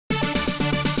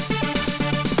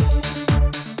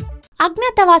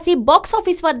అగ్నతవాసి box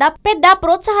office వద్ద పెద్ద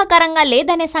ప్రోత్సాహకరంగా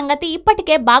లేదనే సంగతి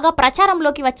ఇప్పటికే బాగా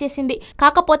ప్రచారంలోకి వచ్చేసింది.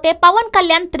 కాకపోతే పవన్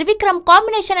కళ్యాణ్ త్రివిక్రమ్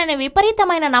కాంబినేషన్ అనే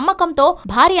విపరీతమైన నమ్మకంతో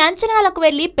భారీ అంచనాలకు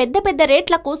వెళ్లి పెద్ద పెద్ద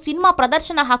రేట్లకు సినిమా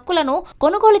ప్రదర్శన హక్కులను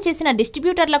కొనుగోలు చేసిన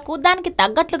డిస్ట్రిబ్యూటర్లకు దానికి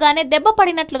తగ్గట్లుగానే దెబ్బ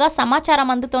పడినట్లుగా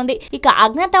సమాచారం అందుతోంది. ఇక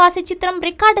అగ్నతవాసి చిత్రం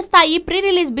రికార్డు స్థాయి ప్రీ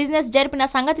రిలీజ్ బిజినెస్ జరిపిన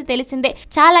సంగతి తెలిసిందే.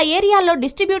 చాలా ఏరియాల్లో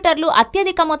డిస్ట్రిబ్యూటర్లు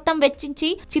అత్యధిక మొత్తం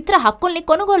వెచ్చించి చిత్ర హక్కుల్ని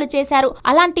కొనుగోలు చేశారు.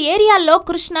 అలాంటి ఏరియాల్లో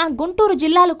కృష్ణ, గుంటూరు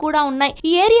జిల్లాలు కూడా ఉన్నాయి.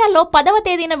 ఈ ఏరియాలో 10వ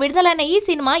తేదీన విడుదలైన ఈ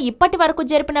సినిమా ఇప్పటి వరకు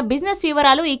జరిపిన బిజినెస్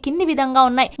వివరాలు ఈ కింది విధంగా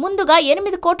ఉన్నాయి. ముందుగా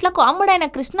 8 కోట్లకు అమ్ముడైన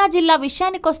కృష్ణా జిల్లా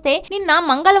విషయానికొస్తే నిన్న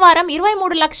మంగళవారం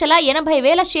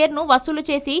 23,80,000 షేర్ను వసూలు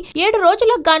చేసి 7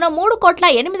 రోజులకు గాను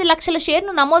 3,08,00,000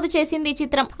 షేర్ను నమోదు చేసింది ఈ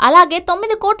చిత్రం. అలాగే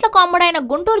 9 కోట్లకు అమ్ముడైన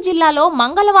గుంటూరు జిల్లాలో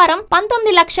మంగళవారం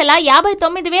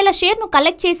 19,59,000 షేర్ను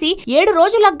కలెక్ట్ చేసి 7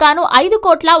 రోజులకు గాను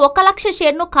 5,01,00,000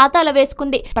 షేర్ను ఖాతాలో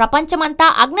వేసుకుంది. ప్రపంచమంతా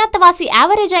అజ్ఞాతవాసి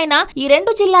యావరేజ్ అయిన ఈ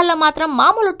 2 జిల్లాల్లో మాత్రం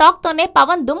మామూలు టాక్ తోనే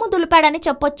పవన్ దుమ్ము దులిపాడని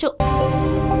చెప్పొచ్చు.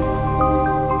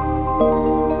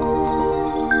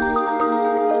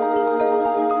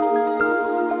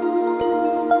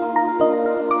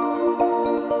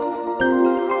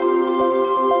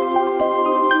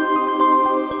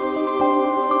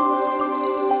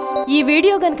 ఈ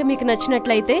వీడియో గనుక మీకు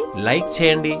నచ్చినట్లయితే లైక్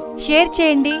చేయండి, షేర్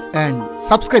చేయండి అండ్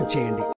సబ్స్క్రైబ్ చేయండి.